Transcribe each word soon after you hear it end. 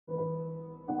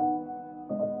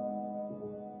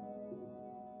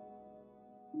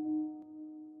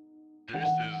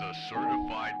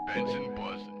certified Benson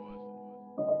buzzin'.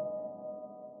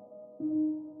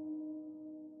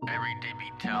 Every day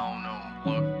be telling them,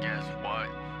 look, guess what?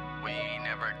 We ain't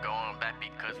never going back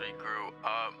because we grew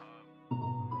up.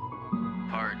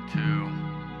 Part 2.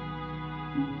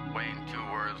 When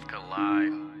two worlds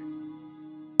collide.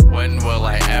 When will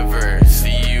I ever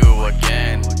see you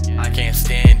again? I can't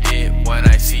stand it when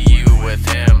I see you with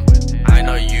him. I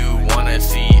know you wanna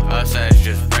see us as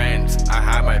just friends. I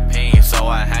hide my pain, so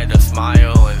I had to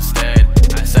smile instead.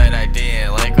 I said I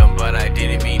didn't like him, but I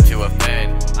didn't mean to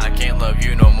offend. I can't love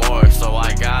you no more, so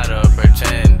I gotta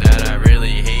pretend that I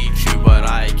really hate you, but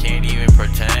I can't even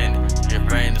pretend. Your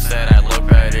friend said I'd look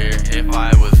better if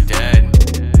I was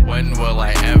dead. When will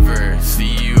I ever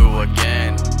see you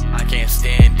again? I can't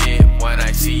stand it when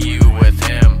I see you with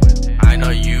him. I know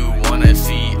you wanna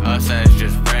see us as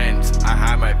just friends. I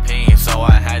hide my pain, so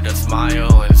I had to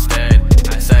smile instead.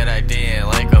 I said I didn't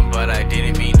like him, but I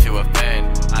didn't mean to offend.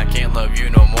 I can't love you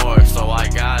no more, so I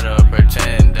gotta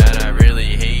pretend that I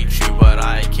really hate you, but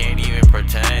I can't even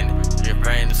pretend. Your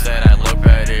friend said I'd look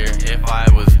better if I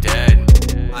was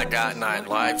dead. I got 9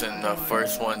 lives and the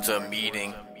first one's a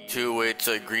meeting. 2, it's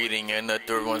a greeting, and the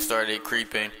 3rd one started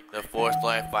creeping. The 4th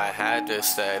life I had to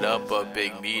set up a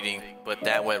big meeting, but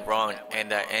that went wrong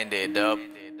and I ended up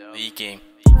leaking.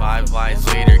 5 lives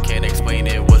later, can't explain,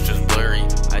 it was just blurry.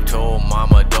 I told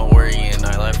mama don't worry and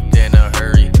I left in a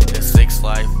hurry. The 6th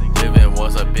life living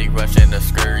was a big rush and a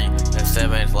scurry. The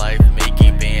 7th life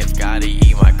making bands, gotta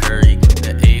eat my curry.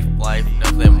 The 8th life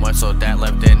nothing much, so that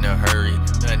left in a hurry.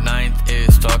 The 9th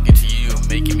is talking to you,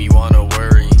 making me wanna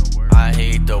worry. I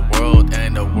hate the world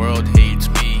and the world hates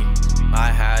me.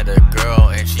 I had a girl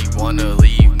and she wanna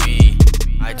leave me.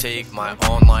 I take my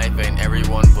own life and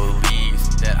everyone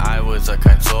believes that I was a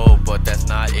console, but that's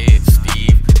not it,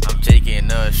 Steve. I'm taking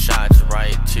the shots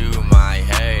right to my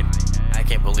head. I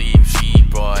can't believe she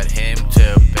brought him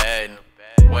to bed.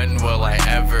 When will I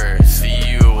ever see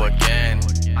you again?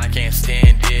 I can't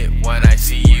stand it when I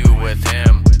see you with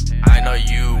him. I know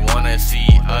you wanna see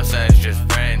us as just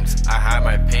friends. I hide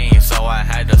my pain, so I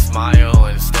had to smile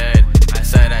instead. I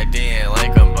said I didn't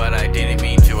like him, but I didn't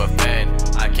mean to offend.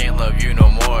 I can't love you no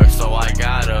more, so I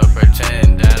gotta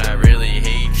pretend that I really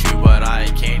hate you, but I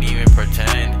can't even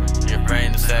pretend. Your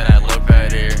friend said I'd look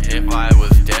better if I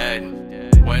was dead.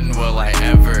 When will I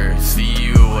ever see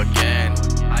you again?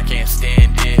 I can't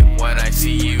stand it when I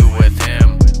see you with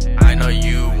him. I know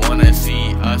you wanna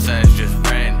see us as just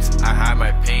friends. I hide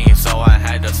my pain, so I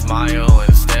had to smile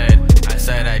instead. I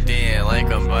said I didn't like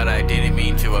him, but I didn't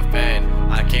mean to offend.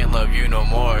 I can't love you no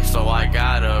more, so I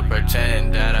gotta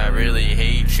pretend that I really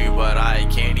hate you, but I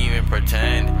can't even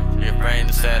pretend. Your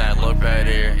friend said I'd look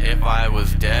better if I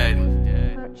was dead.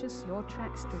 Purchase your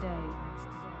tracks today.